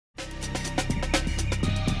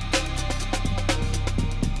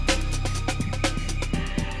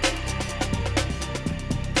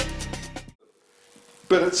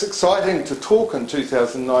But it's exciting to talk in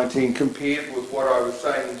 2019 compared with what I was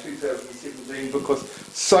saying in 2017, because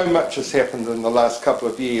so much has happened in the last couple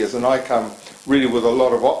of years, and I come really with a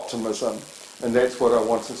lot of optimism, and that's what I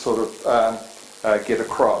want to sort of get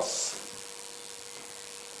across.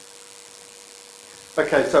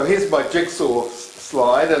 Okay, so here's my jigsaw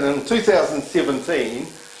slide, and in 2017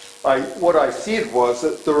 what I said was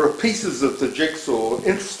that there are pieces of the jigsaw,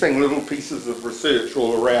 interesting little pieces of research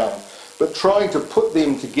all around, but trying to put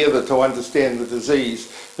them together to understand the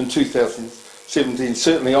disease in 2017,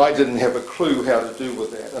 certainly I didn't have a clue how to do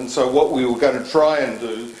with that. And so what we were going to try and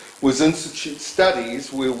do was institute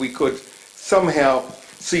studies where we could somehow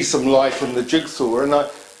see some light in the jigsaw. And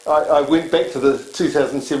I went back to the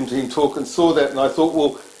 2017 talk and saw that, and I thought,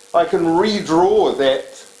 well, I can redraw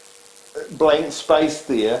that blank space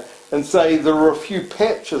there and say there are a few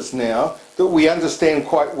patches now that we understand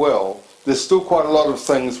quite well. There's still quite a lot of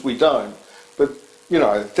things we don't, but you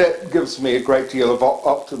know, that gives me a great deal of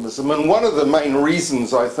optimism. And one of the main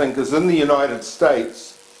reasons, I think, is in the United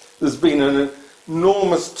States there's been an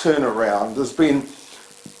enormous turnaround. There's been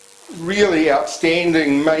really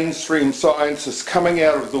outstanding mainstream scientists coming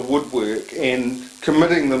out of the woodwork and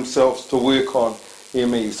committing themselves to work on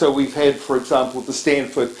ME. So we've had, for example, the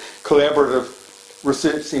Stanford Collaborative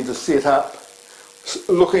Research Centre set up,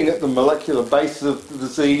 looking at the molecular basis of the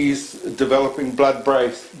disease, developing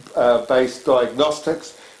blood-based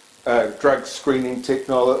diagnostics, drug screening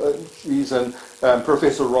technologies, and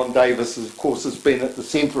Professor Ron Davis, of course, has been at the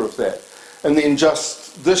centre of that. And then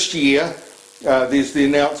just this year, there's the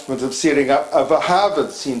announcement of setting up of a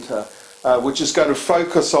Harvard Centre, which is going to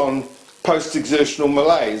focus on post-exertional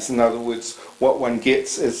malaise, in other words, what one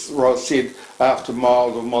gets, as Ros said, after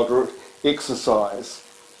mild or moderate exercise.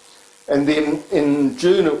 And then in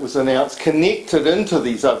June it was announced, connected into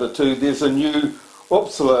these other two, there's a new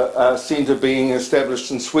Uppsala centre being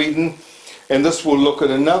established in Sweden, and this will look at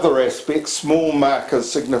another aspect, small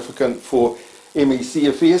markers significant for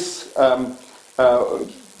ME/CFS,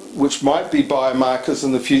 which might be biomarkers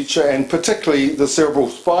in the future, and particularly the cerebral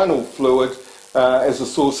spinal fluid as a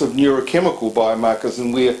source of neurochemical biomarkers,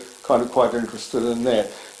 and we're kind of quite interested in that.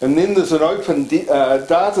 And then there's an open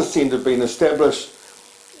data centre being established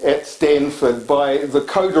at Stanford by the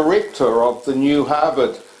co-director of the new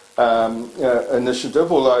Harvard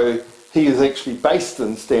initiative, although he is actually based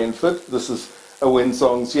in Stanford. This is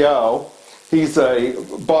Wenzong Xiao. He's a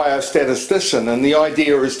biostatistician, and the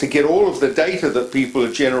idea is to get all of the data that people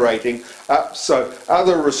are generating up so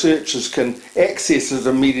other researchers can access it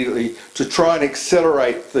immediately to try and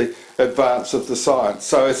accelerate the advance of the science.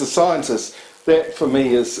 So as a scientist, that for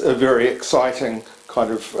me is a very exciting kind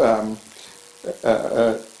of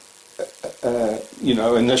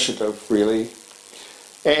initiative, really.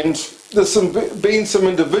 And there's been some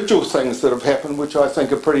individual things that have happened which I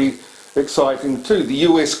think are pretty exciting too. The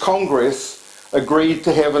US Congress agreed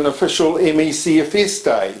to have an official ME/CFS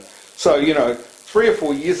day. So, you know, 3 or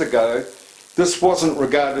 4 years ago, this wasn't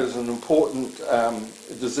regarded as an important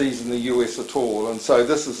disease in the US at all. And so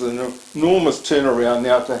this is an enormous turnaround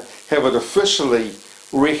now to have it officially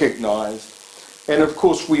recognised. And of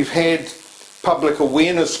course, we've had public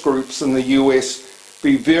awareness groups in the US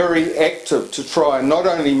be very active to try and not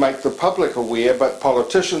only make the public aware, but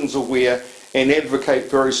politicians aware, and advocate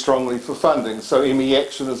very strongly for funding. So ME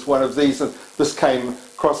Action is one of these, and this came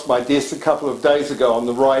across my desk a couple of days ago on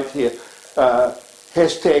the right here,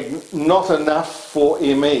 hashtag not enough for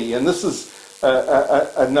ME, and this is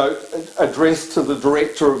a note addressed to the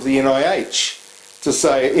director of the NIH to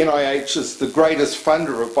say NIH is the greatest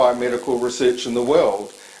funder of biomedical research in the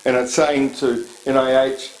world, and it's saying to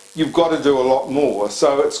NIH, you've got to do a lot more.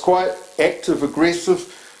 So it's quite active,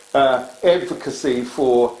 aggressive advocacy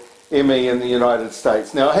for ME in the United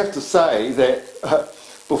States. Now I have to say that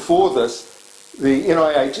before this, the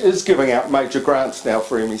NIH is giving out major grants now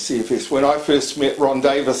for ME/CFS. When I first met Ron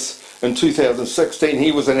Davis in 2016,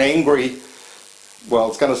 he was an angry, well, I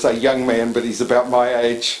was going to say young man, but he's about my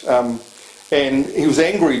age, and he was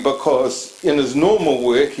angry because in his normal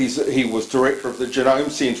work, he was director of the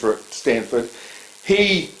Genome Centre at Stanford,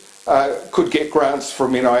 he could get grants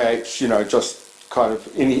from NIH, you know, just kind of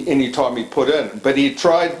any time he put in. But he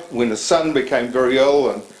tried when his son became very ill,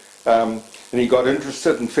 and he got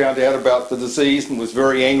interested and found out about the disease and was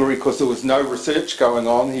very angry because there was no research going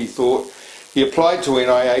on. He thought, he applied to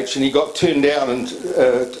NIH and he got turned down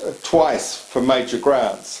twice for major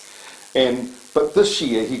grants. But this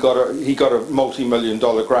year he got a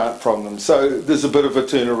multi-million-dollar grant from them. So there's a bit of a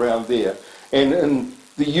turnaround there. And in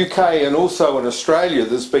the UK and also in Australia,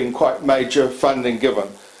 there's been quite major funding given.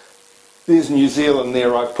 there's New Zealand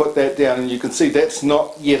there. I put that down, and you can see that's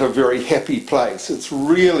not yet a very happy place. It's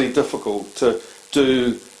really difficult to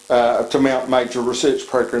do to mount major research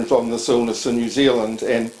programs on this illness in New Zealand,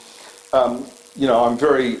 and you know, I'm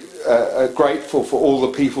very grateful for all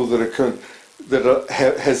the people that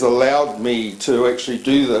has allowed me to actually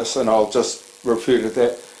do this, and I'll just refer to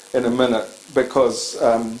that in a minute, because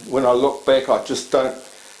when I look back, I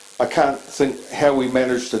can't think how we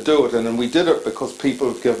managed to do it, and we did it because people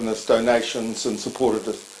have given us donations and supported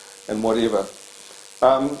us and whatever.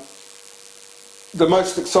 The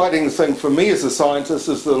most exciting thing for me as a scientist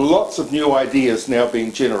is there are lots of new ideas now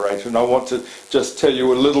being generated, and I want to just tell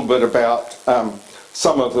you a little bit about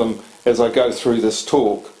some of them as I go through this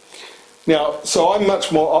talk. Now, so I'm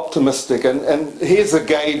much more optimistic, and here's a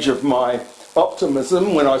gauge of my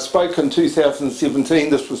optimism. When I spoke in 2017,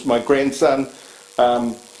 this was my grandson,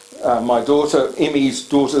 my daughter, Emmy's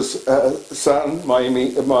daughter's son. My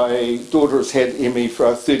daughter has had Emmy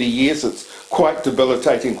for 30 years. It's quite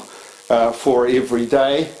debilitating for every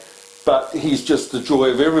day, but he's just the joy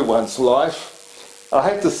of everyone's life. I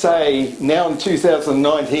have to say, now in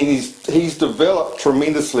 2019, he's developed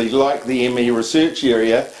tremendously, like the ME research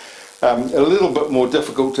area, a little bit more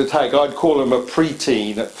difficult to take. I'd call him a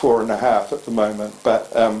preteen at 4.5 at the moment,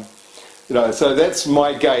 but you know, so that's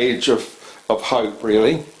my gauge of hope,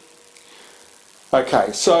 really.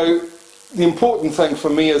 Okay, so the important thing for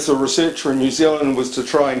me as a researcher in New Zealand was to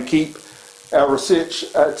try and keep our research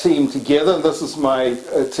team together. This is my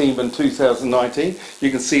team in 2019.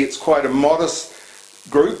 You can see it's quite a modest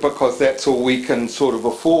group because that's all we can sort of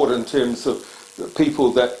afford in terms of the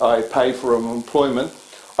people that I pay for employment.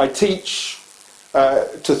 I teach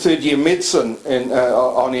to third year medicine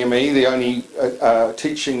on ME, the only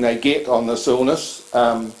teaching they get on this illness.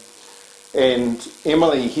 And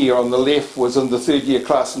Emily here on the left was in the third year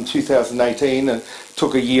class in 2018 and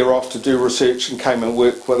took a year off to do research and came and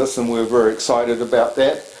worked with us, and we were very excited about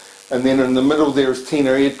that. And then in the middle there is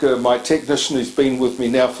Tina Edgar, my technician, who's been with me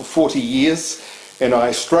now for 40 years, and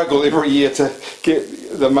I struggle every year to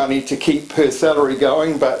get the money to keep her salary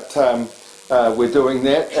going, but we're doing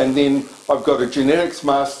that. And then I've got a genetics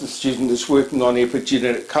master's student that's working on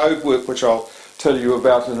epigenetic code work, which I'll tell you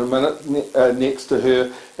about in a minute, next to her.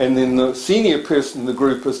 And then the senior person in the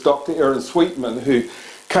group is Dr. Erin Sweetman, who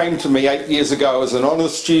came to me 8 years ago as an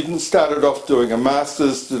honours student, started off doing a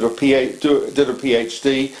master's, did a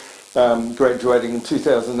PhD, graduating in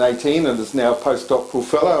 2018, and is now a postdoctoral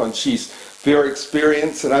fellow, and she's very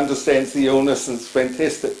experienced and understands the illness, and it's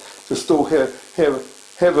fantastic to still have her.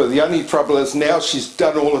 The only trouble is now she's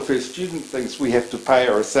done all of her student things, we have to pay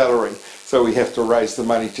her a salary, so we have to raise the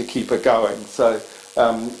money to keep her going. So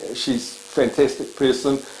she's a fantastic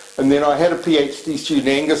person. And then I had a PhD student,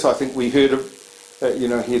 Angus. I think we heard of, you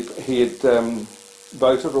know, he had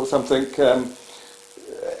voted or something,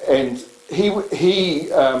 and he in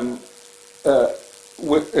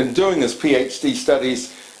doing his PhD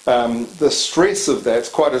studies, the stress of that's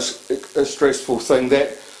quite a stressful thing.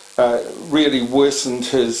 That really worsened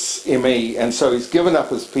his ME, and so he's given up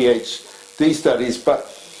his PhD studies. But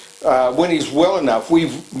when he's well enough,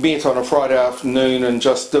 we've met on a Friday afternoon and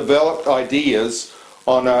just developed ideas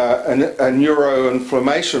on a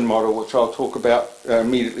neuroinflammation model, which I'll talk about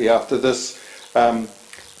immediately after this,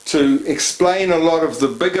 to explain a lot of the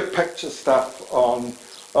bigger picture stuff on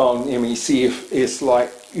ME/CFS,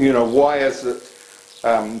 like, you know, why is it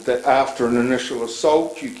that after an initial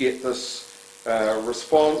assault you get this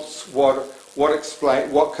response, what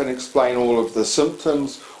can explain all of the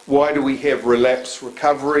symptoms, why do we have relapse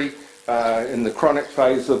recovery in the chronic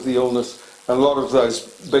phase of the illness, and a lot of those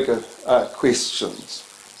bigger questions.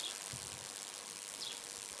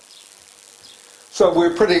 So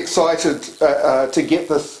we're pretty excited to get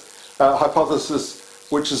this hypothesis,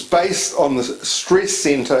 which is based on the stress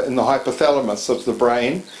centre in the hypothalamus of the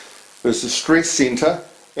brain. There's a stress centre,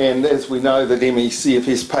 and as we know that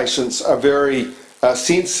ME/CFS patients are very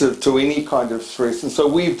sensitive to any kind of stress, and so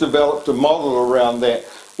we've developed a model around that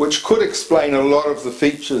which could explain a lot of the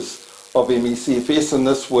features of ME/CFS, and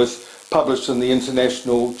this was published in the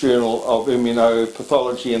International Journal of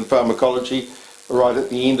Immunopathology and Pharmacology right at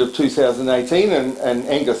the end of 2018, and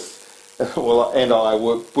Angus and I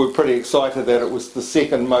were pretty excited that it was the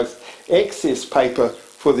second most accessed paper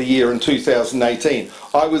for the year in 2018.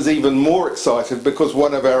 I was even more excited because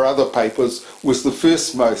one of our other papers was the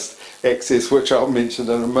first most accessed, which I'll mention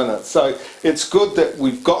in a minute. So it's good that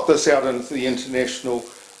we've got this out into the international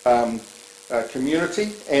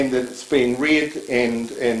community, and that it's being read,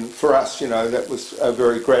 and for us, you know, that was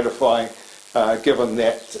very gratifying, given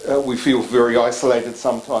that we feel very isolated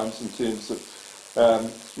sometimes in terms of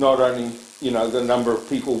not only the number of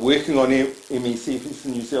people working on ME/CFS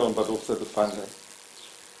in New Zealand, but also the funding.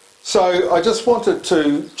 So I just wanted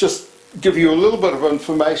to just give you a little bit of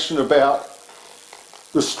information about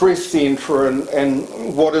the stress centre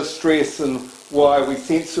and what is stress and why are we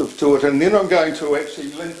sensitive to it, and then I'm going to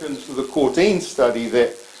actually link into the Corteen study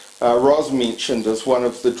that Ros mentioned as one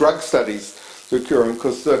of the drug studies that occurring,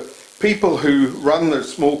 because the people who run the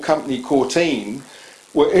small company Corteen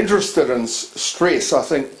were interested in stress, I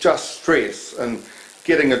think just stress, and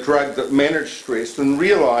getting a drug that managed stress, and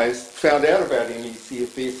found out about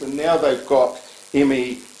ME/CFS, and now they've got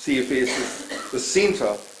ME/CFS as the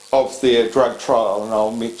centre of their drug trial, and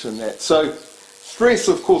I'll mention that. So stress,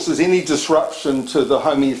 of course, is any disruption to the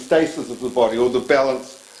homeostasis of the body, or the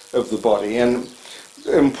balance of the body, and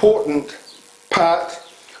an important part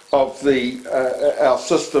of our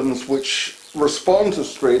systems which respond to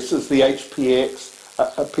stress is the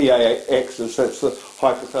PA axis, that's the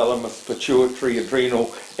hypothalamus, pituitary,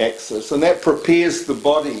 adrenal axis, and that prepares the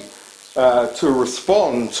body to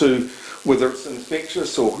respond to whether it's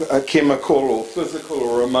infectious or chemical or physical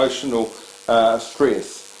or emotional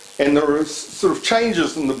stress. And there are sort of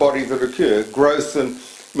changes in the body that occur. Growth and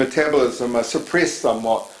metabolism are suppressed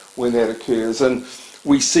somewhat when that occurs, and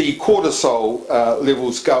we see cortisol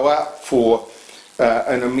levels go up for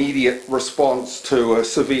an immediate response to a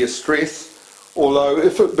severe stress, although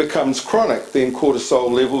if it becomes chronic, then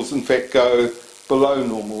cortisol levels in fact go below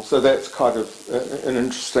normal. So that's kind of an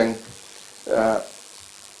interesting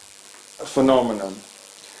phenomenon.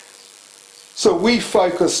 So we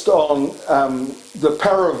focused on the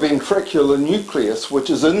paraventricular nucleus, which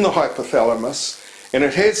is in the hypothalamus, and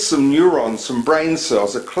it has some neurons, some brain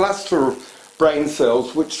cells, a cluster of brain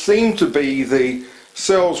cells which seem to be the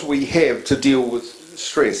cells we have to deal with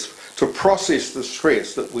stress, to process the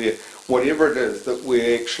stress that whatever it is that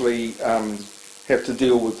we actually have to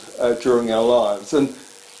deal with during our lives. And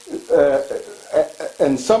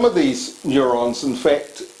some of these neurons, in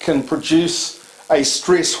fact, can produce a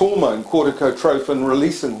stress hormone, corticotrophin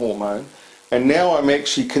releasing hormone, and now I'm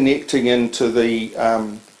actually connecting into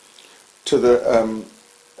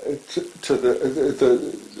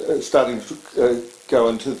starting to go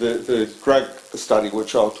into the drug study,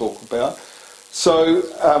 which I'll talk about. So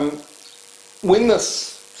when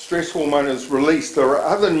this stress hormone is released, there are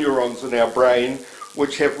other neurons in our brain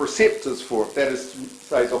which have receptors for it. That is to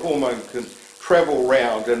say, the hormone can travel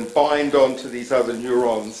around and bind onto these other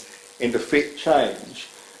neurons and affect change.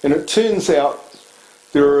 And it turns out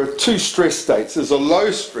there are two stress states. There's a low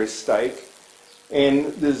stress state, and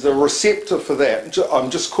there's a receptor for that. I'm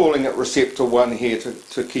just calling it receptor 1 here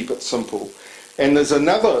to keep it simple. And there's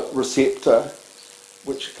another receptor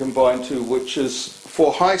which you combine to, which is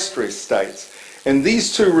for high stress states. And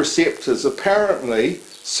these two receptors apparently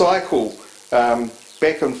cycle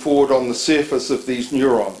back and forward on the surface of these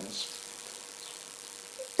neurons.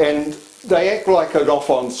 And they act like an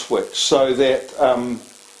off-on switch, so that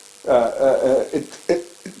it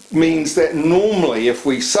means that normally if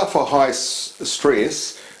we suffer high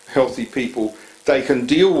stress, healthy people, they can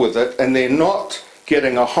deal with it and they're not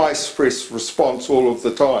getting a high stress response all of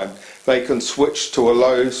the time. They can switch to a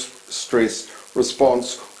low stress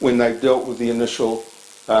response when they've dealt with the initial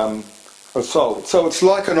assault. So it's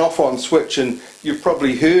like an off-on switch, and you've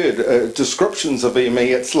probably heard descriptions of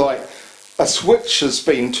ME. It's like a switch has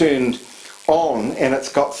been turned on and it's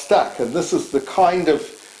got stuck, and this is the kind of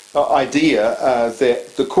idea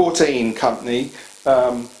that the Corteen company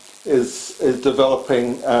is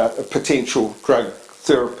developing a potential drug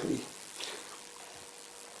therapy.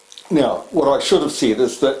 Now, what I should have said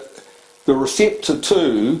is that the receptor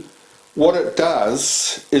 2, what it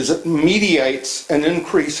does is it mediates an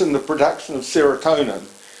increase in the production of serotonin.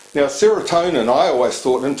 Now, serotonin, I always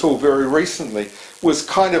thought until very recently, was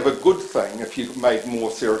kind of a good thing if you made more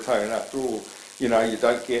serotonin. After all, you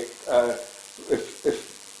don't get, if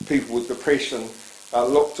people with depression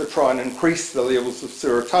look to try and increase the levels of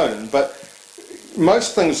serotonin. But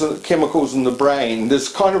most things, chemicals in the brain, there's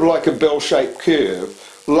kind of like a bell-shaped curve.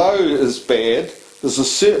 Low is bad. There's a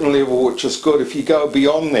certain level which is good. If you go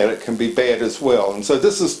beyond that, it can be bad as well. And so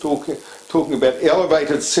this is talking about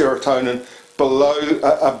elevated serotonin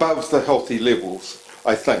above the healthy levels,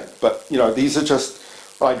 I think. But, these are just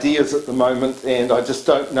ideas at the moment, and I just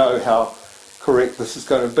don't know how correct this is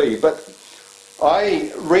going to be. But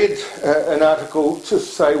I read an article to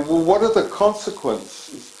say, well, what are the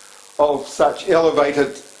consequences of such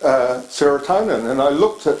elevated serotonin? And I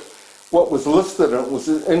looked at what was listed, and it was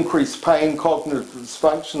increased pain, cognitive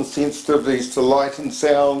dysfunction, sensitivities to light and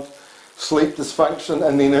sound, sleep dysfunction,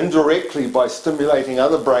 and then indirectly by stimulating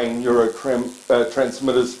other brain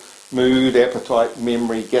neurotransmitters, mood, appetite,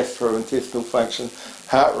 memory, gastrointestinal function,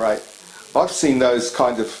 heart rate. I've seen those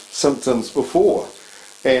kind of symptoms before.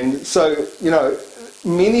 And so, you know,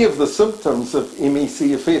 many of the symptoms of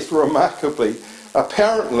ME/CFS remarkably,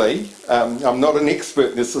 apparently, I'm not an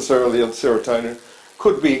expert necessarily on serotonin,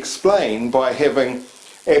 could be explained by having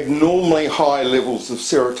abnormally high levels of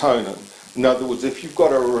serotonin. In other words, if you've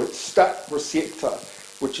got a stuck receptor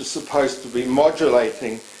which is supposed to be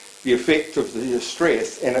modulating the effect of the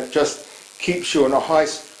stress, and it just keeps you in a high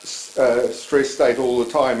stress state all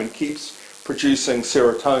the time and keeps producing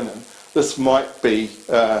serotonin, this might be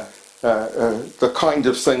the kind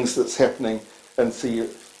of things that's happening in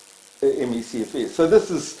ME/CFS. So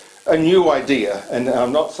this is a new idea, and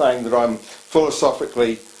I'm not saying that I'm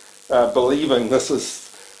philosophically believing this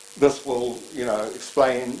will, you know,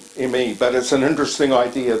 explain ME, but it's an interesting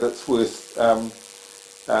idea that's worth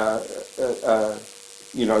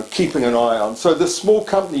you know, keeping an eye on. So this small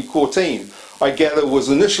company, Cortine, I gather, was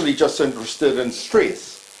initially just interested in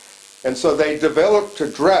stress, and so they developed a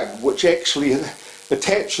drug which actually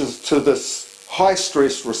attaches to this high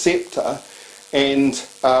stress receptor and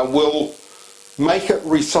will make it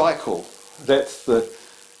recycle. That's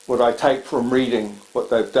what I take from reading what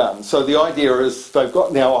they've done. So the idea is they've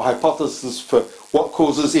got now a hypothesis for what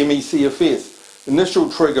causes ME/CFS. Initial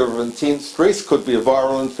trigger of intense stress could be a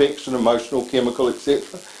viral infection, emotional, chemical,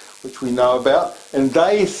 etc., which we know about. And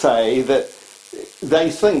they say that they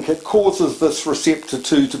think it causes this receptor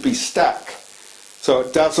 2 to be stuck, so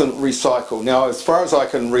it doesn't recycle. Now, as far as I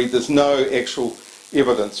can read, there's no actual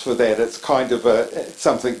evidence for that. It's kind of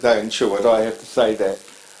something they intuit, I have to say that.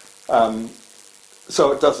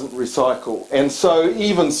 So it doesn't recycle. And so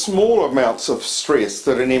even small amounts of stress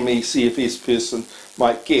that an ME/CFS person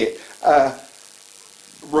might get are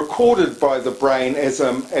recorded by the brain as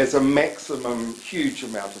a maximum huge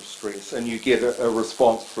amount of stress, and you get a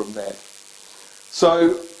response from that.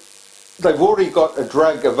 So they've already got a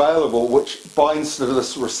drug available which binds to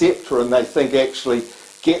this receptor, and they think actually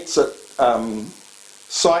gets it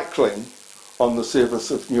cycling on the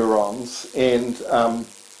surface of neurons, and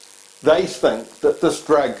they think that this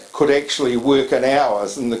drug could actually work in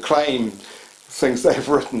hours, and the claim, things they've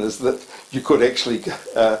written, is that you could actually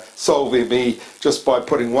solve ME just by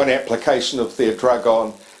putting one application of their drug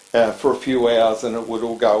on for a few hours and it would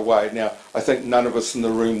all go away. Now, I think none of us in the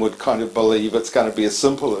room would kind of believe it's going to be as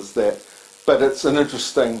simple as that, but it's an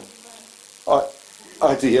interesting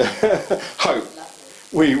idea. Hope.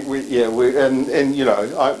 And you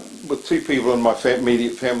know, with two people in my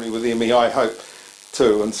immediate family with ME, I hope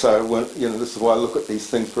too, and so you know, this is why I look at these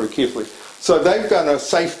things very carefully. So they've done a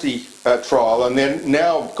safety trial and then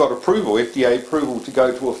now got approval, FDA approval, to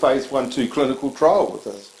go to a phase 1/2 clinical trial with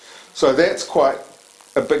this. So that's quite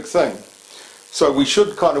a big thing. So we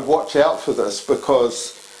should kind of watch out for this,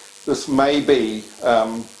 because this may be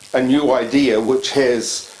a new idea which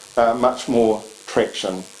has much more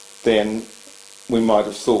traction than we might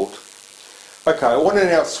have thought. Okay, I want to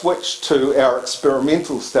now switch to our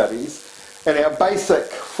experimental studies, and our basic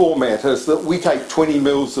format is that we take 20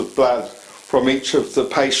 mils of blood from each of the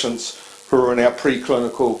patients who are in our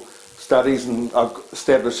preclinical studies, and I've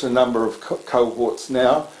established a number of cohorts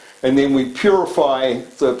now, and then we purify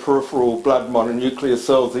the peripheral blood mononuclear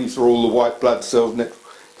cells. These are all the white blood cells, natural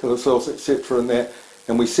killer cells, etc., and that,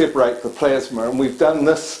 and we separate the plasma, and we've done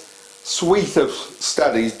this suite of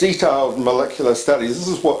studies, detailed molecular studies. This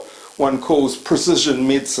is what one calls precision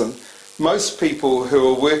medicine. Most people who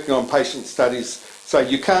are working on patient studies say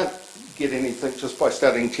you can't get anything just by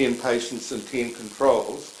studying 10 patients and 10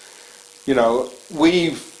 controls. You know,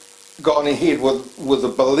 we've gone ahead with the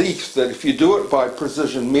belief that if you do it by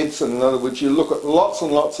precision medicine, in other words, you look at lots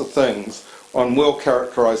and lots of things on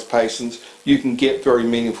well-characterised patients, you can get very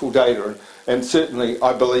meaningful data. And certainly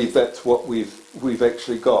I believe that's what we've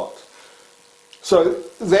actually got. So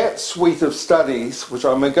that suite of studies, which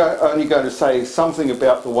I'm only going to say something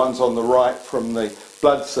about the ones on the right from the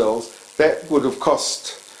blood cells, that would have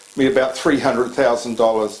cost me about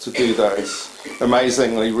 $300,000 to do those,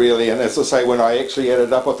 amazingly, really. And as I say, when I actually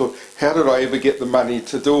added up, I thought, how did I ever get the money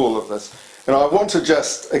to do all of this? And I want to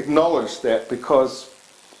just acknowledge that, because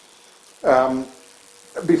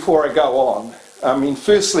before I go on, I mean,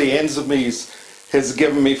 firstly, ANZMES has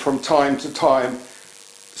given me from time to time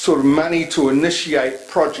sort of money to initiate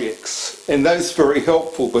projects, and that's very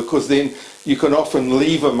helpful, because then you can often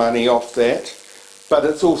lever money off that, but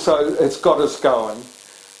it's got us going.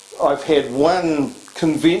 I've had one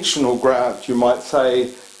conventional grant, you might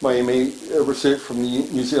say, my ME research from the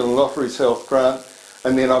New Zealand Lotteries Health Grant,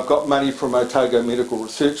 and then I've got money from Otago Medical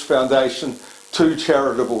Research Foundation, 2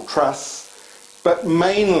 charitable trusts, but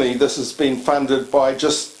mainly this has been funded by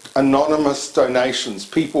just anonymous donations,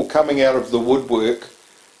 people coming out of the woodwork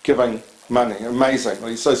giving money,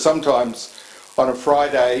 amazingly. So sometimes on a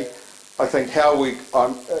Friday, I think how are we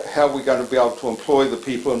going to be able to employ the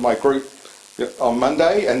people in my group on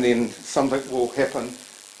Monday, and then something will happen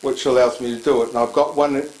which allows me to do it. And I've got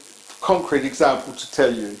one concrete example to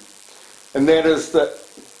tell you, and that is that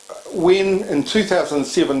when in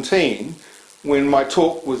 2017, when my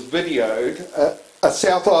talk was videoed, a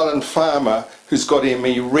South Island farmer who's got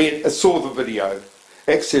ME saw the video,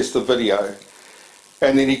 accessed the video,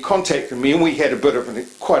 and then he contacted me, and we had a bit of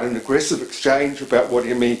quite an aggressive exchange about what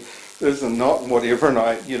ME is and not and whatever, and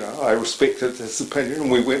I respected his opinion,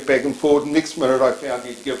 and we went back and forward, and next minute I found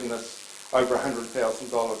he'd given us over $100,000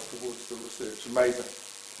 towards the research. Amazing.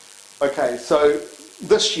 Okay, so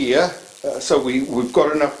this year, we've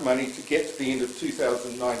got enough money to get to the end of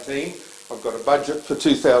 2019. I've got a budget for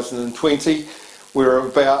 2020. We're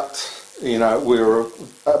about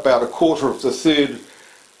a quarter of the third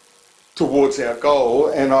towards our goal,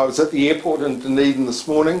 and I was at the airport in Dunedin this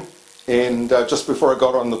morning, and just before I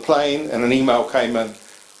got on the plane, and an email came in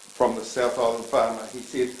from the South Island farmer. He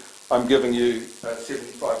said, I'm giving you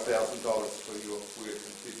 $75,000 for your work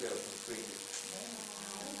in 2020.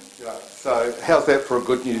 So how's that for a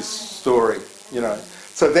good news story?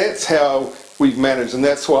 So that's how we've managed, and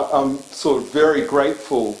that's why I'm sort of very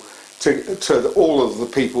grateful to all of the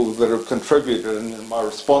people that have contributed, and my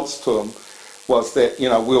response to them was that,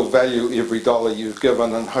 we'll value every dollar you've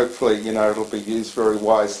given, and hopefully, it'll be used very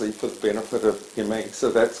wisely for the benefit of ME. So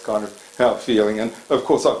that's kind of how I'm feeling. And of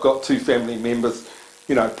course, I've got two family members,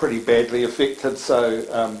 pretty badly affected, so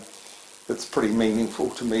it's pretty meaningful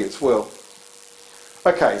to me as well.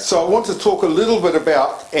 Okay, so I want to talk a little bit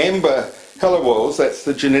about Amber Hillowell's, that's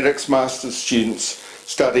the genetics master's students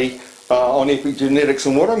study on epigenetics,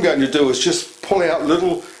 and what I'm going to do is just pull out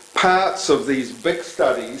little parts of these big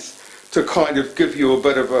studies to kind of give you a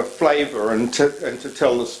bit of a flavour and to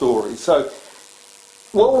tell the story. So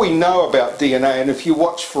what we know about DNA, and if you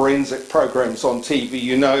watch forensic programs on TV,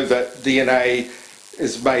 you know that DNA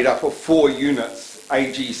is made up of 4 units,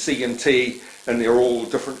 A, G, C and T, and they're all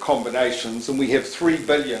different combinations, and we have 3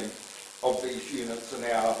 billion of these units in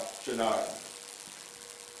our genome.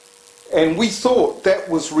 And we thought that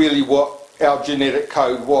was really what our genetic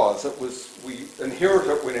code was. We inherit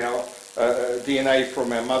it when our DNA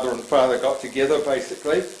from our mother and father got together,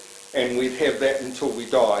 basically, and we'd have that until we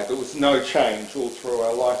died. There was no change all through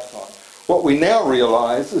our lifetime. What we now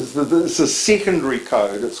realise is that there's a secondary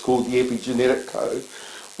code, it's called the epigenetic code,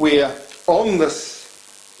 where on this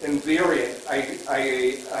invariant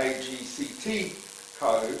AGCT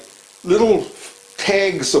code, little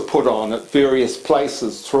tags are put on at various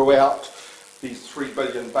places throughout these 3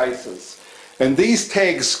 billion bases. And these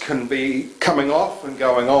tags can be coming off and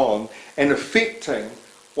going on and affecting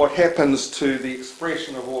what happens to the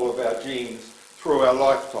expression of all of our genes through our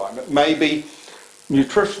lifetime. It may be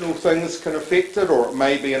nutritional things can affect it, or it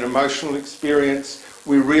may be an emotional experience.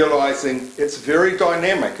 We're realising it's very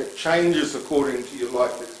dynamic. It changes according to your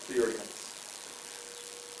life experience.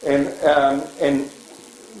 And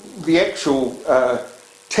the actual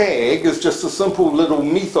tag is just a simple little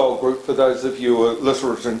methyl group for those of you who are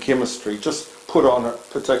literate in chemistry, just put on at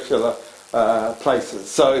particular places.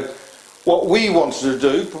 So what we wanted to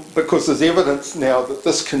do, because there's evidence now that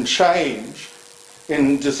this can change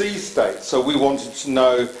in disease states, so we wanted to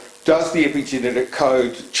know, does the epigenetic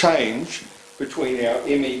code change between our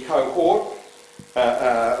ME cohort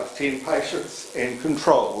of 10 patients and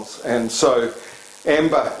controls? And so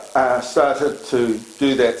Amber started to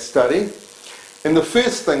do that study. And the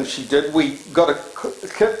first thing she did, we got a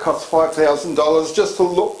kit, cost $5,000, just to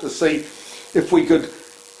look to see if we could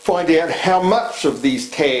find out how much of these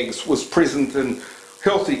tags was present in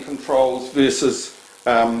healthy controls versus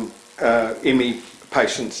ME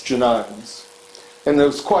patients' genomes. And there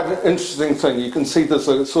was quite an interesting thing. You can see there's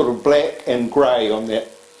a sort of black and grey on that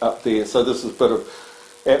up there, so this is a bit of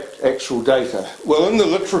actual data. Well, in the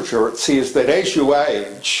literature it says that as you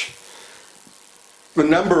age, the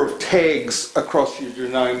number of tags across your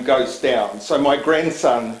genome goes down. So my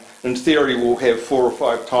grandson, in theory, will have 4 or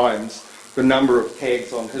 5 times the number of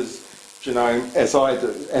tags on his genome as I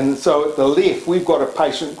do. And so at the left, we've got a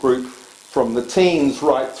patient group from the teens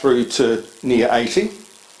right through to near 80.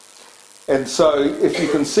 And so if you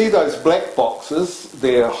can see those black boxes,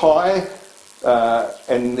 they're high,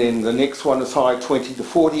 and then the next one is high, 20 to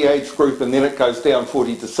 40 age group, and then it goes down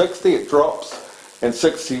 40 to 60, it drops, and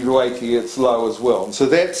 60 to 80 it's low as well. And so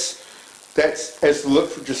that's as the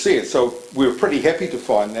literature says. So we're pretty happy to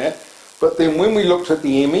find that. But then when we looked at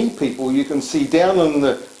the ME people, you can see down in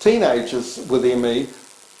the teenagers with ME,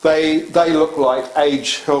 they look like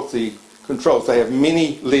age-healthy controls. They have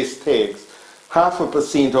many less tags.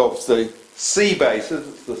 0.5% of the C bases,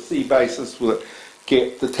 it's the C bases that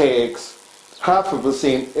get the tags,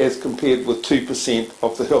 0.5% as compared with 2%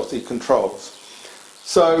 of the healthy controls.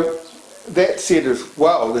 So that said as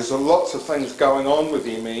well, there's lots of things going on with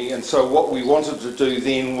ME, and so what we wanted to do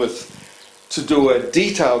then was to do a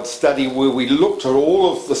detailed study where we looked at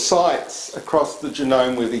all of the sites across the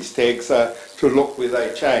genome where these tags are to look where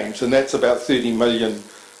they change, and that's about 30 million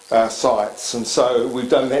sites. And so we've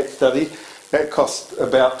done that study. That cost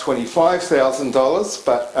about $25,000,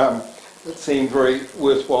 but it seemed very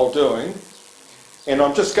worthwhile doing. And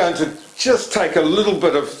I'm just going to take a little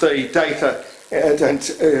bit of the data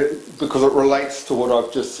because it relates to what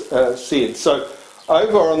I've just said. So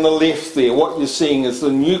over on the left there, what you're seeing is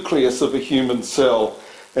the nucleus of a human cell,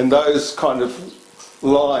 and those kind of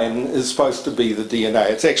line is supposed to be the DNA.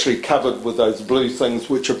 It's actually covered with those blue things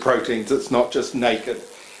which are proteins. It's not just naked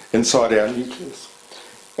inside our nucleus.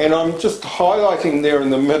 And I'm just highlighting there in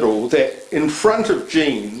the middle that in front of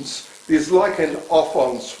genes there's like an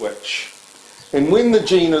off-on switch. And when the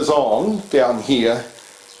gene is on, down here,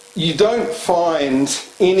 you don't find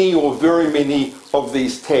any or very many of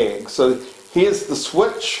these tags. So here's the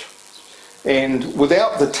switch, and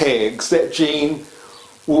without the tags, that gene,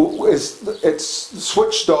 it's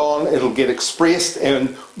switched on, it'll get expressed,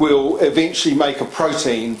 and will eventually make a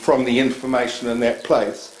protein from the information in that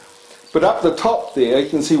place. But up the top there, you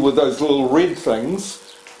can see with those little red things,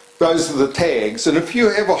 those are the tags. And if you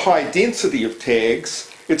have a high density of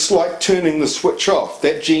tags, it's like turning the switch off.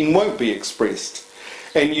 That gene won't be expressed.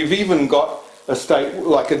 And you've even got a state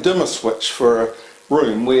like a dimmer switch for a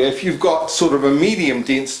room, where if you've got sort of a medium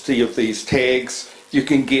density of these tags, you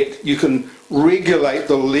can regulate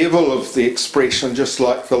the level of the expression just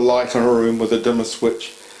like the light in a room with a dimmer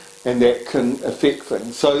switch, and that can affect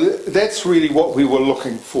things. So that's really what we were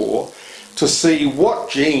looking for, to see what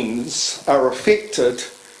genes are affected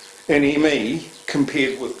in ME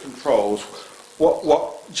compared with controls,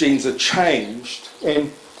 what genes are changed. And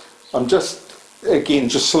I'm just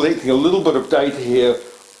selecting a little bit of data here.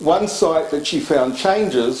 One site that she found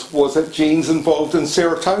changes was at genes involved in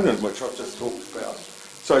serotonin, which I've just talked about.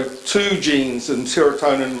 So 2 genes in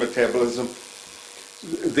serotonin metabolism,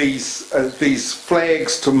 these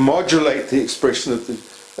flags to modulate the expression of the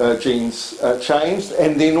genes changed,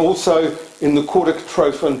 and then also in the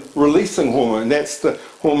corticotrophin releasing hormone, that's the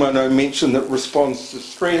hormone I mentioned that responds to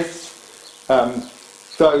stress,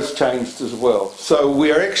 those changed as well. So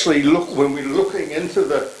we're actually, when we're looking into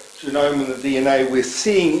the genome and the DNA, we're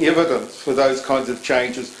seeing evidence for those kinds of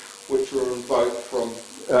changes which are invoked from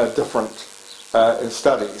different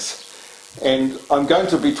studies. And I'm going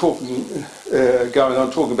to be talking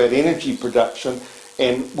about energy production,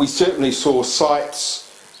 and we certainly saw sites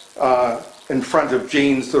in front of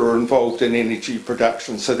genes that are involved in energy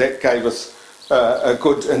production, so that gave us a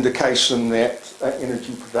good indication that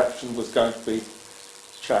energy production was going to be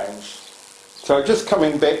changed. So just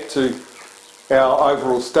coming back to our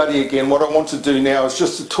overall study again, what I want to do now is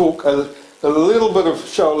just to talk show a little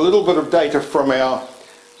bit of data from our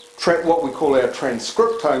what we call our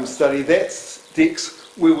transcriptome study. That's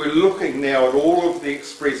where we're looking now at all of the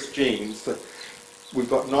expressed genes. We've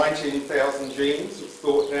got 19,000 genes, it's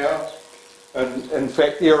thought now, and in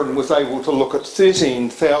fact Erin was able to look at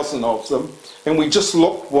 13,000 of them, and we just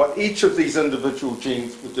looked what each of these individual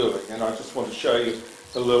genes were doing, and I just want to show you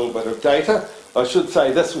a little bit of data. I should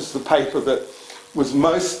say this was the paper that was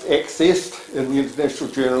most accessed in the International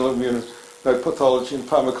Journal of Immunopathology and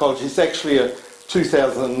Pharmacology. It's actually a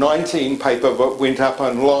 2019 paper that went up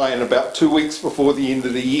online about 2 weeks before the end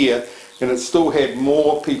of the year, and it still had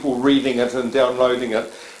more people reading it and downloading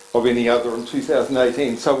it of any other in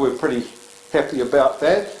 2018, so we're pretty happy about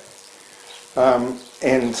that.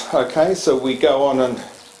 Okay, so we go on, and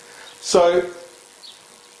so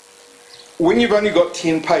when you've only got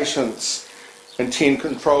 10 patients and 10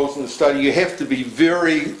 controls in the study, you have to be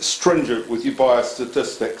very stringent with your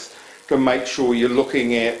biostatistics to make sure you're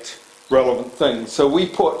looking at relevant things. So we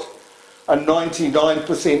put a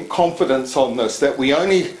 99% confidence on this, that we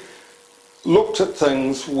only looked at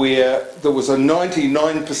things where there was a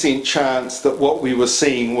 99% chance that what we were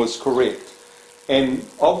seeing was correct. And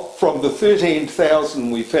from the 13,000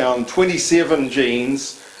 we found 27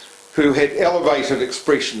 genes who had elevated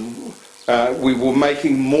expression. We were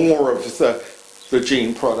making more of the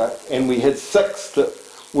gene product, and we had 6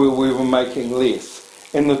 where we were making less.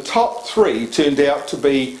 And the top 3 turned out to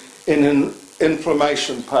be in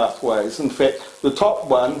inflammation pathways. In fact, the top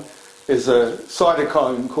one is a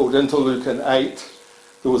cytokine called interleukin 8,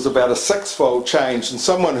 there was about a 6-fold change. And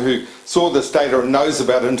someone who saw this data and knows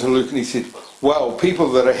about interleukin, he said, well,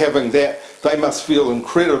 people that are having that, they must feel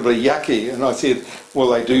incredibly yucky. And I said, well,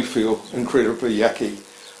 they do feel incredibly yucky.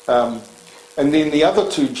 And then the other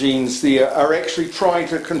two genes there are actually trying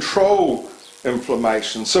to control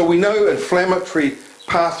inflammation. So we know inflammatory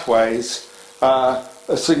pathways are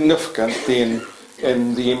significant then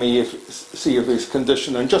in the ME/CFS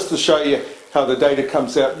condition. And just to show you how the data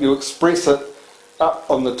comes out, you express it up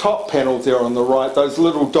on the top panel there on the right. Those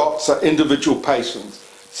little dots are individual patients.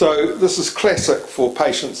 So this is classic for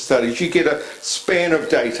patient studies. You get a span of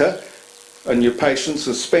data in your patients,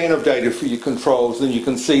 a span of data for your controls, and you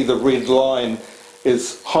can see the red line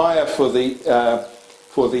is higher for the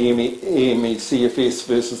ME/CFS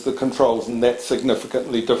versus the controls, and that's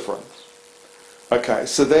significantly different. Okay,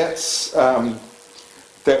 so that's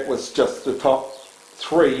that was just the top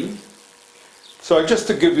 3. So just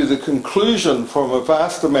to give you the conclusion from a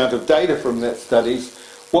vast amount of data from that study,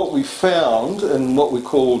 what we found in what we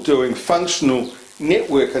call doing functional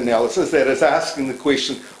network analysis, that is asking the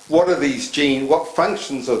question, what are these genes, what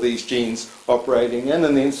functions are these genes operating in?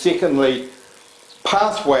 And then secondly,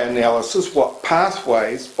 pathway analysis, what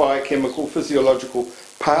pathways, biochemical, physiological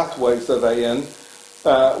pathways are they in?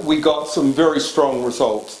 We got some very strong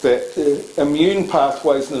results that immune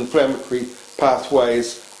pathways and inflammatory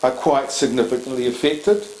pathways are quite significantly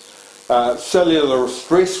affected. Cellular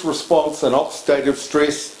stress response and oxidative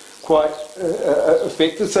stress quite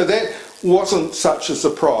affected. So that wasn't such a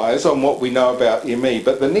surprise on what we know about ME,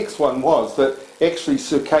 but the next one was that actually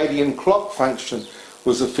circadian clock function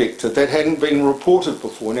was affected. That hadn't been reported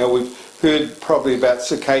before. Now we've heard probably about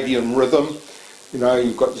circadian rhythm. You know,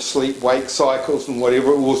 you've got your sleep-wake cycles and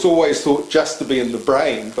whatever. It was always thought just to be in the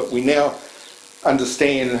brain, but we now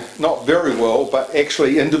understand, not very well, but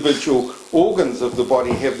actually individual organs of the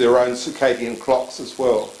body have their own circadian clocks as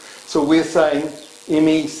well. So we're saying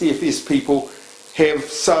ME/CFS people have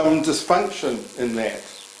some dysfunction in that.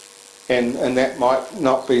 And that might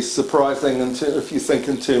not be surprising if you think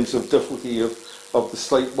in terms of difficulty of the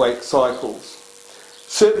sleep-wake cycles.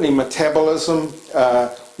 Certainly metabolism,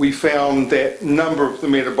 we found that a number of the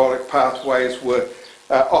metabolic pathways were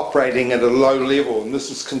operating at a low level, and this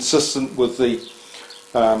is consistent with the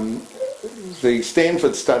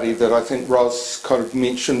Stanford study that I think Ros kind of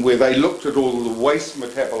mentioned, where they looked at all of the waste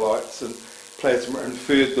metabolites in plasma and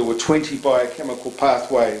inferred there were 20 biochemical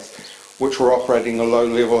pathways which were operating at a low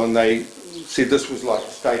level, and they said this was like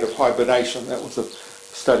a state of hibernation. That was a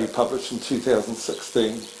study published in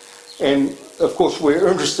 2016. And of course we're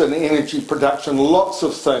interested in energy production, lots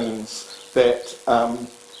of things that are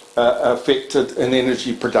affected in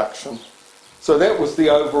energy production. So that was the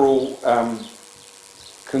overall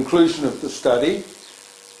conclusion of the study.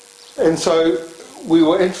 And so we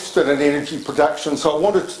were interested in energy production, so I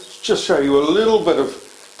wanted to just show you a little bit of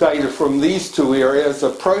data from these two areas. A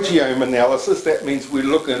proteome analysis, that means we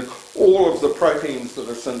look at all of the proteins that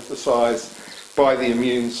are synthesized by the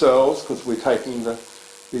immune cells, because we're taking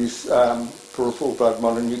these peripheral blood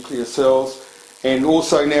mononuclear cells. And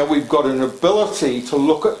also now we've got an ability to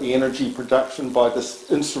look at the energy production by this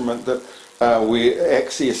instrument that we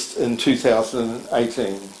accessed in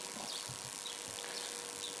 2018.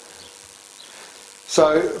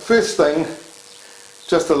 So first thing,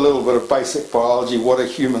 just a little bit of basic biology, what a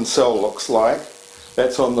human cell looks like.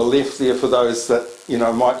 That's on the left there for those that, you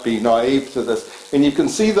know, might be naive to this. And you can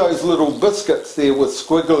see those little biscuits there with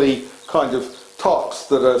squiggly kind of tops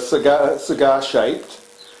that are cigar-shaped.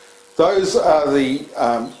 Those are the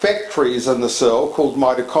factories in the cell called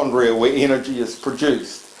mitochondria where energy is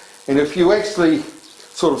produced. And if you actually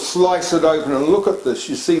sort of slice it open and look at this,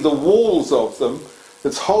 you see the walls of them.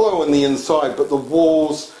 It's hollow on the inside, but the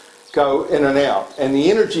walls go in and out. And the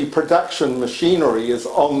energy production machinery is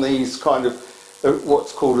on these kind of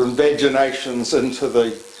what's called invaginations into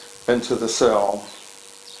the cell.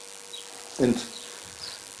 And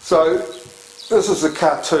so this is a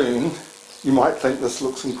cartoon. You might think this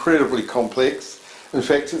looks incredibly complex. In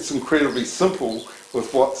fact, it's incredibly simple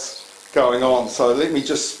with what's going on. So let me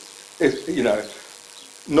just,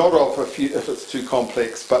 nod off if it's too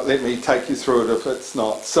complex, but let me take you through it if it's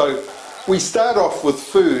not. So we start off with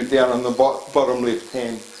food down in the bottom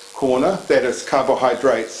left-hand corner. That is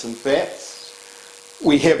carbohydrates and fats.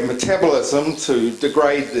 We have metabolism to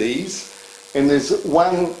degrade these, and there's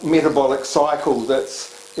one metabolic cycle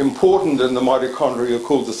that's important in the mitochondria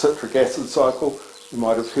called the citric acid cycle, you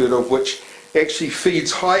might have heard of, which actually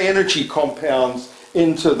feeds high energy compounds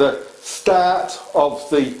into the start of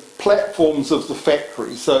the platforms of the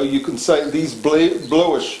factory. So you can say these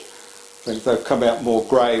bluish, I think they've come out more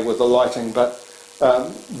grey with the lighting, but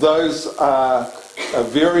those are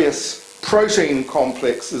various protein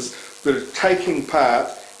complexes that are taking part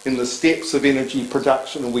in the steps of energy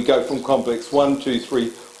production, and we go from complex 1, 2, 3,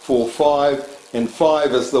 4, 5, and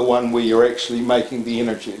 5 is the one where you're actually making the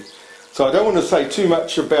energy. So I don't want to say too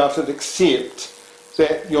much about it, except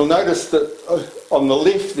that you'll notice that on the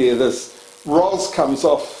left there, this ROS comes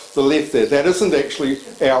off the left there. That isn't actually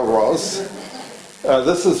our ROS.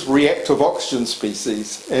 This is reactive oxygen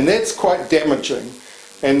species, and that's quite damaging.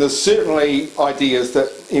 And there's certainly ideas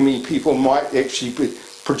that ME people might actually be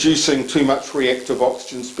producing too much reactive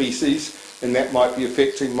oxygen species, and that might be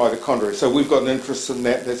affecting mitochondria. So we've got an interest in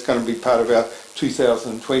that. That's going to be part of our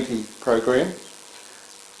 2020 program.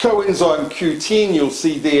 Coenzyme Q10, you'll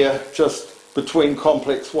see there just between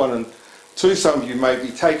complex 1 and 2. Some of you may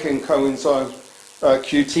be taking coenzyme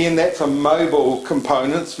Q10. That's a mobile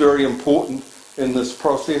component. It's very important in this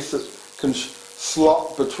process. It can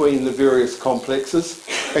slot between the various complexes.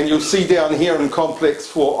 And you'll see down here in complex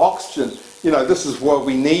 4 oxygen, this is why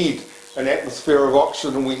we need an atmosphere of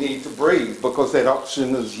oxygen and we need to breathe, because that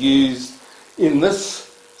oxygen is used in this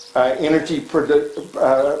energy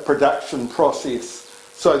production process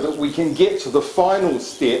so that we can get to the final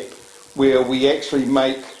step where we actually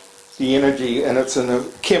make the energy, and it's in a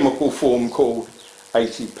chemical form called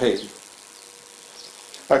ATP.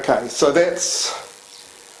 Okay, so that's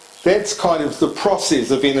kind of the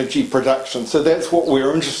process of energy production. So that's what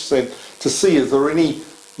we're interested to see. Is there any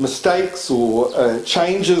mistakes or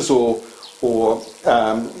changes or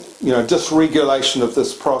dysregulation of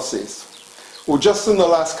this process? Well, just in the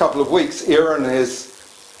last couple of weeks, Erin has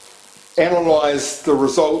analysed the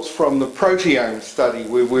results from the proteome study,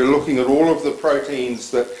 where we're looking at all of the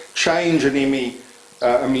proteins that change in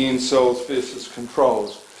immune cells versus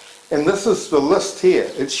controls. And this is the list here.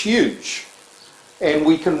 It's huge. And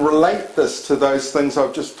we can relate this to those things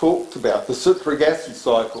I've just talked about, the citric acid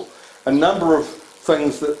cycle. A number of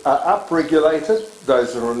things that are upregulated,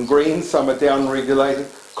 those are in green, some are downregulated.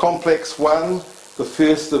 Complex 1, the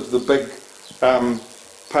first of the big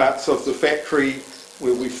parts of the factory,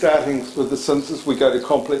 where we're starting with the synthesis, we go to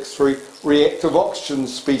complex 3, reactive oxygen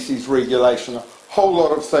species regulation. A whole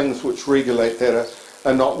lot of things which regulate that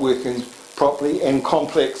are not working properly. And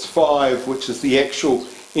complex 5, which is the actual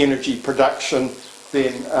energy production,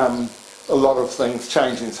 then a lot of things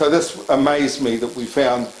changing. So this amazed me that we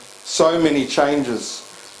found so many changes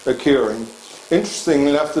occurring. Interestingly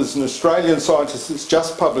enough, there's an Australian scientist that's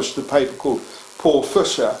just published a paper called Paul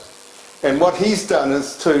Fisher, and what he's done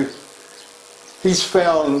is he's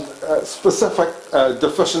found specific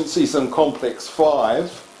deficiencies in complex 5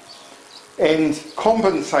 and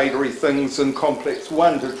compensatory things in complex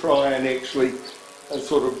 1 to try and actually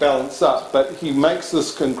sort of balance up. But he makes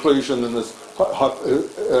this conclusion in his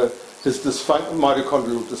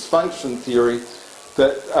mitochondrial dysfunction theory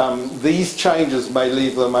that these changes may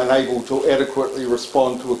leave them unable to adequately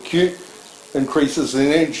respond to acute increases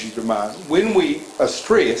in energy demand. When we are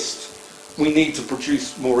stressed, we need to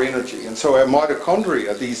produce more energy, and so our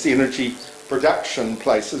mitochondria, these energy production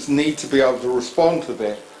places, need to be able to respond to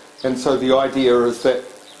that. And so the idea is that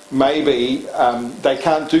maybe they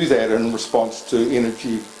can't do that in response to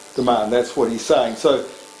energy demand. That's what he's saying. So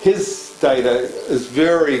his data is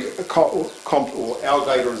our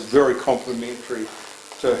data is very complementary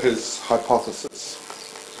to his hypothesis.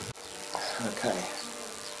 Okay.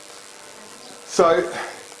 So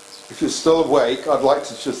if you're still awake, I'd like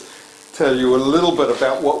to just tell you a little bit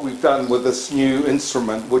about what we've done with this new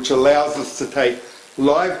instrument, which allows us to take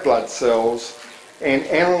live blood cells and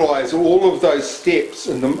analyse all of those steps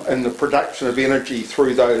in the production of energy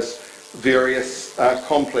through those various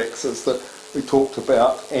complexes that we talked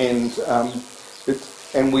about, and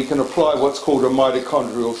we can apply what's called a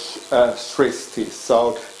mitochondrial stress test. So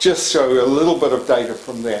I'll just show you a little bit of data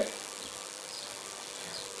from that.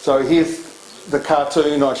 So here's the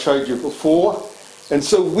cartoon I showed you before. And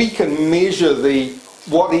so we can measure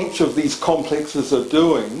what each of these complexes are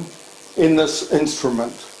doing in this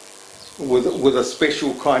instrument with a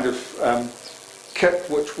special kind of kit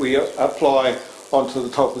which we apply onto the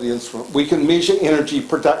top of the instrument. We can measure energy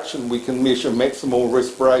production, we can measure maximal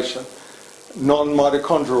respiration,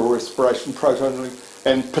 non-mitochondrial respiration, proton release,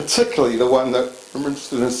 and particularly the one that I'm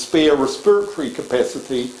interested in is spare respiratory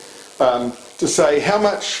capacity, to say how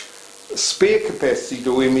much spare capacity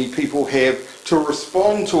do ME people have to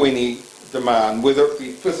respond to any demand, whether it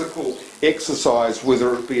be physical exercise,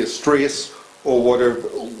 whether it be a stress or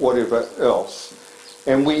whatever else.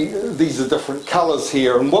 And these are different colours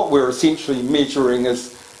here, and what we're essentially measuring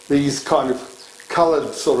is these kind of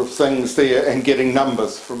coloured sort of things there and getting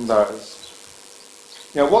numbers from those.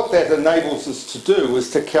 Now what that enables us to do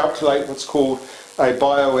is to calculate what's called a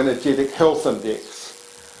bioenergetic health index.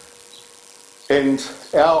 And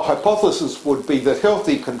our hypothesis would be that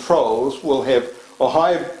healthy controls will have a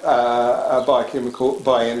high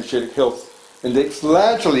bioenergetic health index,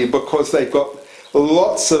 largely because they've got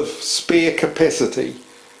lots of spare capacity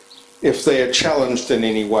if they are challenged in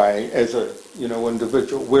any way as a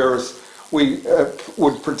individual. Whereas we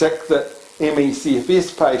would predict that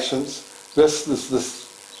ME/CFS patients, this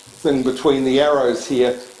thing between the arrows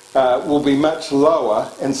here, will be much lower,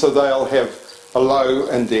 and so they'll have a low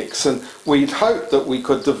index. And we'd hope that we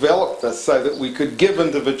could develop this so that we could give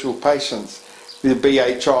individual patients the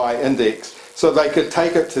BHI index so they could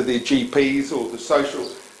take it to their GPs or the social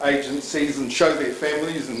agencies and show their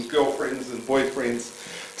families and girlfriends and boyfriends,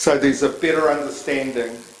 so there's a better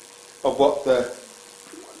understanding of what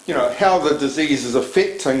how the disease is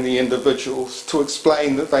affecting the individuals, to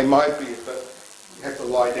explain that they might be have to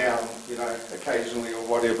lie down, occasionally or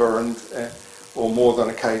whatever, and or more than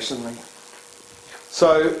occasionally.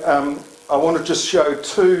 So I want to just show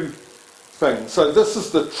two things. So this is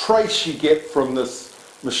the trace you get from this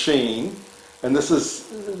machine, and this is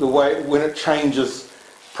the way when it changes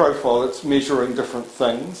profile, it's measuring different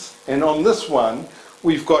things. And on this one,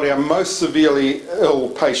 we've got our most severely ill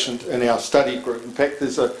patient in our study group. In fact,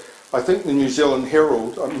 there's I think the New Zealand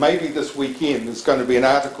Herald, maybe this weekend, there's going to be an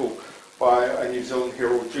article by a New Zealand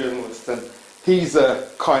Herald journalist, and he's a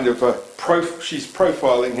kind of she's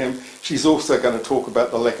profiling him. She's also going to talk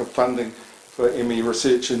about the lack of funding for ME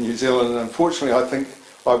research in New Zealand, and unfortunately I think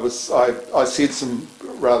I said some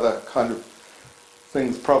rather kind of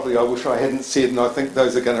things probably I wish I hadn't said, and I think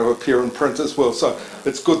those are going to appear in print as well. So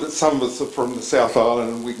it's good that some of us are from the South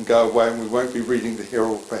Island and we can go away and we won't be reading the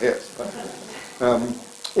Herald perhaps. But,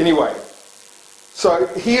 anyway, so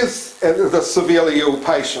here's the severely ill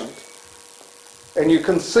patient, and you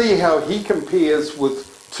can see how he compares with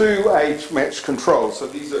two age-matched controls. So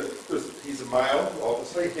he's a male,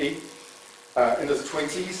 obviously, he in his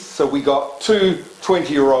 20s. So we got two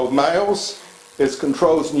 20-year-old males as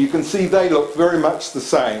controls, and you can see they look very much the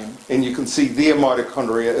same, and you can see their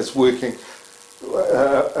mitochondria is working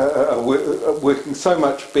so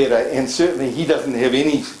much better, and certainly he doesn't have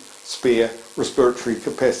any spare respiratory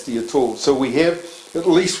capacity at all. So we have, at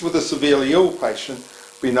least with a severely ill patient,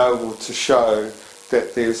 been able to show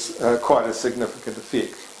that there's quite a significant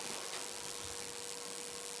effect.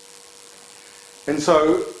 And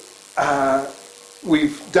so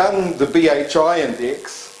we've done the BHI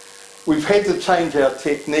index. We've had to change our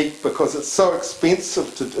technique because it's so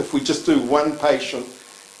expensive if we just do one patient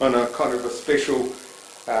on a kind of a special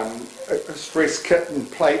a stress kit and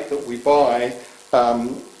plate that we buy.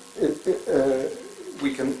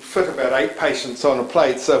 We can fit about 8 patients on a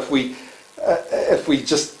plate. So if we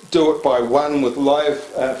just do it by one with live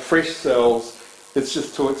fresh cells, it's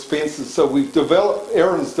just too expensive. So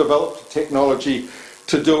Erin's developed a technology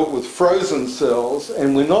to do it with frozen cells,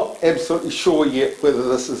 and we're not absolutely sure yet whether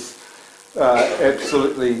this is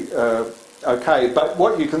absolutely okay. But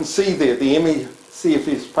what you can see there, the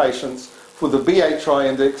ME/CFS patients, for the BHI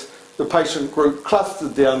index, the patient group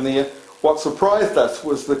clustered down there. What surprised us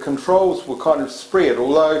was the controls were kind of spread,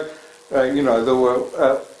 although there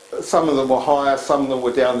were some of them were higher, some of them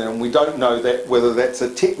were down there, and we don't know whether that's a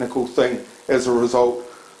technical thing as a result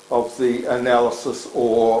of the analysis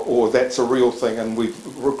or that's a real thing. And we've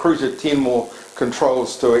recruited 10 more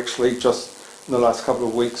controls to actually just in the last couple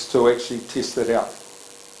of weeks to actually test that out.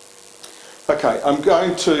 Okay, I'm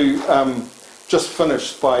going to just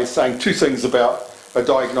finish by saying two things about a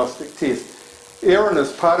diagnostic test. Erin,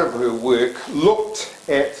 as part of her work, looked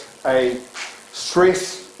at a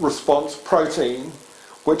stress response protein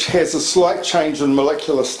which has a slight change in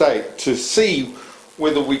molecular state to see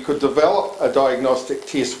whether we could develop a diagnostic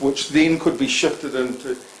test which then could be shifted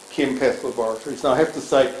into ChemPath laboratories. Now I have to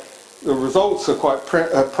say the results are quite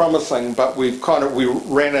promising, but we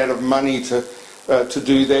ran out of money to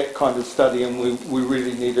do that kind of study, and we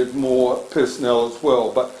really needed more personnel as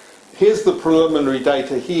well. But here's the preliminary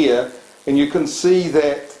data here, and you can see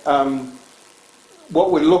that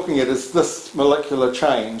what we're looking at is this molecular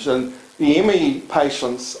change, and the ME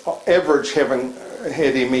patients average having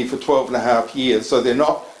had ME for 12.5 years, so they're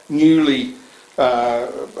not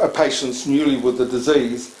patients newly with the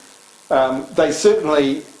disease. They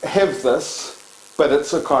certainly have this, but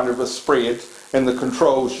it's a kind of a spread, and the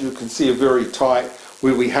controls you can see are very tight,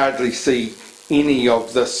 where we hardly see any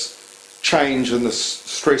of this change in this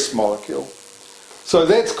stress molecule. So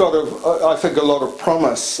that's got, I think, a lot of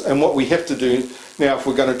promise, and what we have to do now, if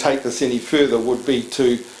we're going to take this any further, would be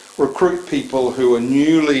to recruit people who are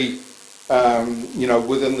newly you know,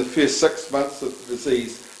 within the first 6 months of the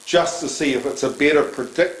disease, just to see if it's a better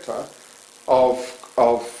predictor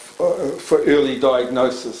for early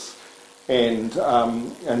diagnosis. And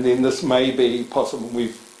then this may be possible.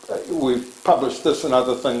 We've published this and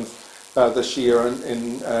other things this year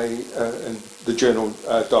in the journal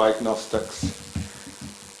Diagnostics.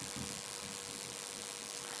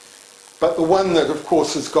 But the one that, of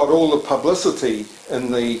course, has got all the publicity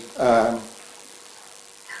in the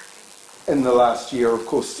last year, of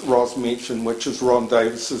course, Ros mentioned, which is Ron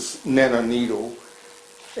Davis's nanoneedle.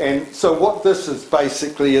 And so what this is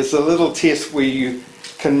basically is a little test where you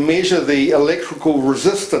can measure the electrical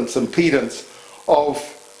resistance impedance of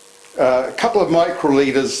a couple of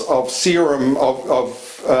microliters of serum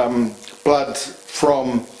of blood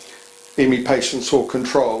from ME patients or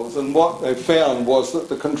controls. And what they found was that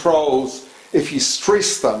the controls, if you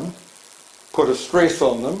stress them, put a stress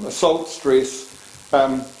on them, a salt stress,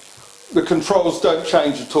 the controls don't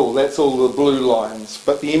change at all. That's all the blue lines.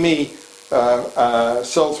 But the ME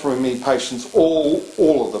cells from ME patients, all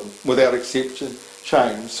of them, without exception,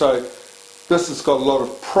 change. So this has got a lot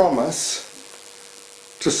of promise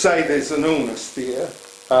to say there's an illness there.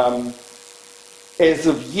 As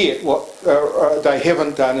of yet, what they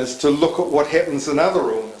haven't done is to look at what happens in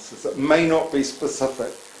other illnesses that may not be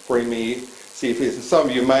specific for ME/CFS. And some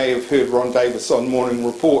of you may have heard Ron Davis on Morning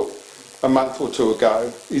Report a month or two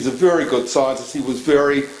ago. He's a very good scientist. He was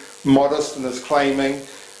very modest in his claiming,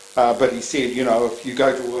 but he said, you know, if you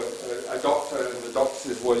go to a doctor and the doctor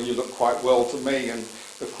says, well, you look quite well to me, and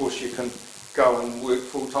of course you can go and work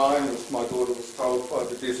full time, as my daughter was told by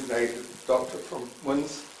the designated doctor from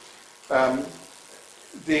WINS,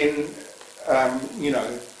 then, you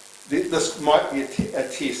know, this might be a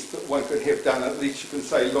test that one could have done. At least you can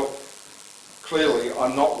say, look, clearly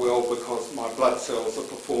I'm not well because my blood cells are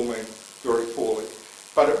performing very poorly.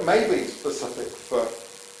 But it may be specific for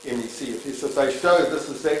ME/CFS. If they show this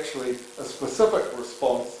is actually a specific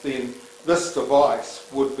response, then this device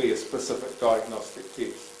would be a specific diagnostic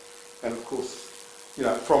test. And of course, you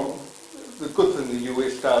know, from the good thing the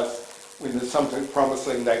US does, when there's something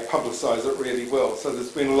promising, they publicise it really well. So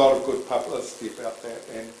there's been a lot of good publicity about that,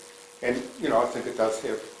 and you know, I think it does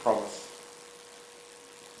have promise.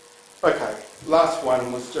 Okay, last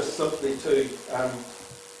one was just simply to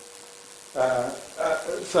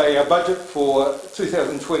say our budget for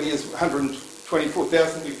 2020 is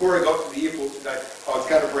 124,000. Before I got to the airport today, I was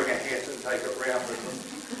going to bring a hat and take it round with them.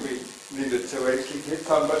 We needed to actually get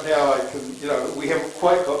some, but now I can, you know, we haven't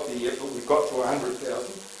quite got there yet, but we've got to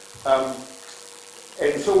 100,000.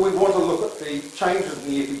 And so we want to look at the changes in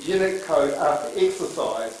the epigenetic code after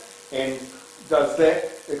exercise, and does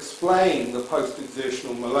that explain the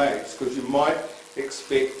post-exertional malaise? Because you might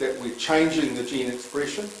expect that we're changing the gene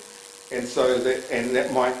expression, and so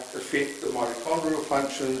that might affect the mitochondrial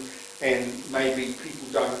function, and maybe people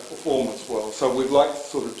don't perform as well. So we'd like to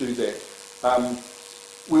sort of do that.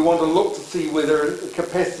 We want to look to see whether the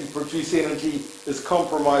capacity to produce energy is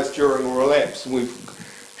compromised during a relapse. We've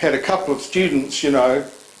had a couple of students, you know,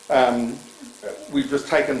 we've just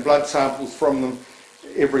taken blood samples from them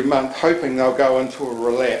every month, hoping they'll go into a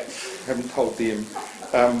relapse. Haven't told them.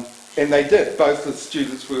 And they did. Both the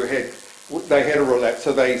students they had a relapse,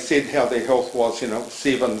 so they said how their health was, you know,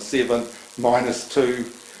 7, -2,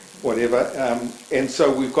 whatever. And so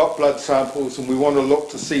we've got blood samples, and we want to look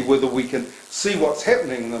to see whether we can see what's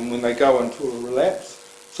happening to them when they go into a relapse.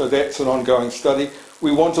 So that's an ongoing study.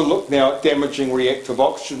 We want to look now at damaging reactive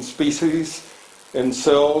oxygen species in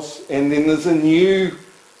cells, and then there's an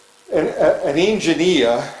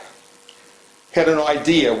engineer had an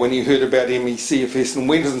idea when he heard about ME/CFS and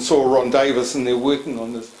went and saw Ron Davis, and they're working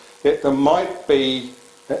on this, that there might be,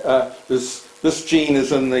 this gene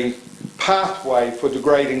is in the pathway for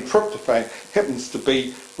degrading tryptophan, happens to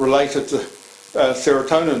be related to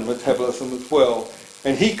serotonin metabolism as well.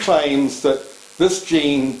 And he claims that this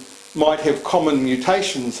gene might have common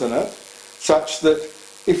mutations in it, such that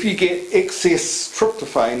if you get excess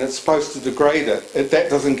tryptophan, it's supposed to degrade it. That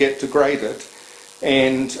doesn't get degraded.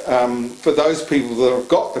 And for those people that have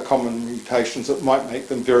got the common mutations, it might make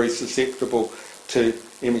them very susceptible to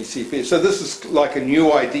ME/CFS. So this is like a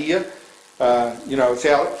new idea. You know, it's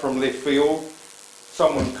out from left field,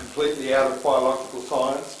 someone completely out of biological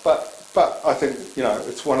science, but I think, you know,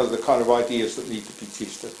 it's one of the kind of ideas that need to be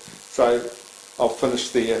tested. So I'll finish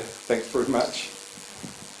there. Thanks very much.